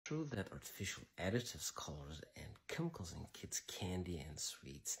true that artificial additives, colors, and chemicals in kids' candy and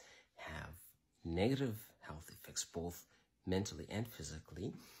sweets have negative health effects, both mentally and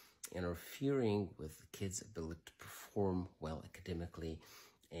physically, interfering with the kids' ability to perform well academically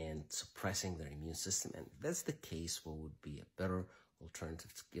and suppressing their immune system. And if that's the case, what would be a better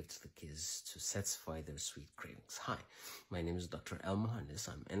alternative to give to the kids to satisfy their sweet cravings? Hi, my name is Dr. El Mohandes.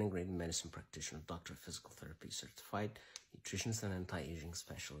 I'm an integrated medicine practitioner, doctor of physical therapy, certified nutritionist and anti-aging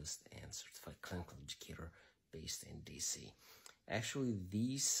specialist, and certified clinical educator based in DC. Actually,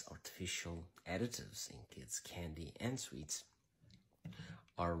 these artificial additives in kids' candy and sweets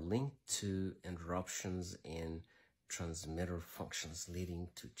are linked to interruptions in transmitter functions, leading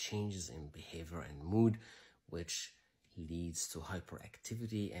to changes in behavior and mood, which leads to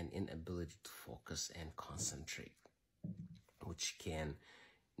hyperactivity and inability to focus and concentrate, which can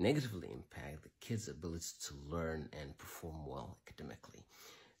negatively impact the kids' ability to learn and perform well academically.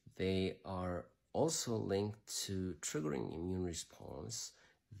 They are also linked to triggering immune response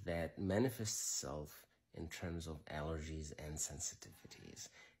that manifests itself in terms of allergies and sensitivities,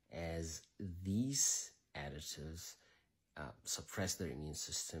 as these additives suppress their immune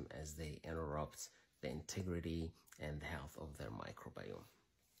system as they interrupt the integrity and the health of their microbiome.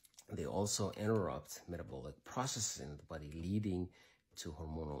 They also interrupt metabolic processes in the body, leading to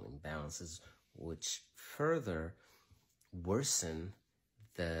hormonal imbalances, which further worsen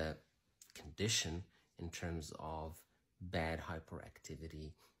the condition in terms of bad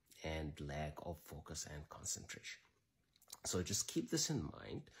hyperactivity and lack of focus and concentration. So just keep this in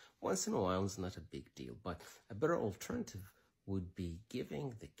mind. Once in a while is not a big deal, but a better alternative would be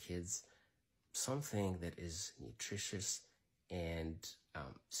giving the kids something that is nutritious and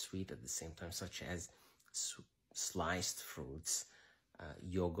sweet at the same time, such as sliced fruits,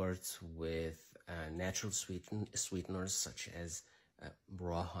 yogurt with natural sweeteners such as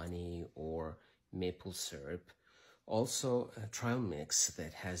raw honey or maple syrup. Also, a trail mix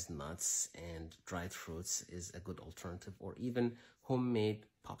that has nuts and dried fruits is a good alternative, or even homemade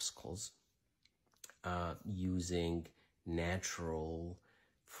popsicles using natural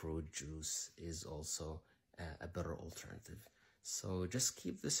fruit juice is also a better alternative. So just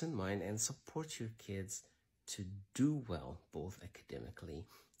keep this in mind and support your kids to do well, both academically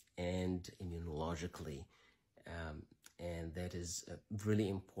and immunologically. And that is really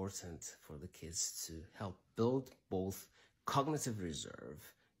important for the kids to help build both cognitive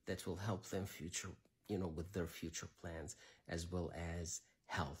reserve that will help them with their future plans, as well as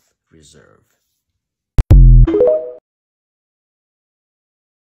health reserve.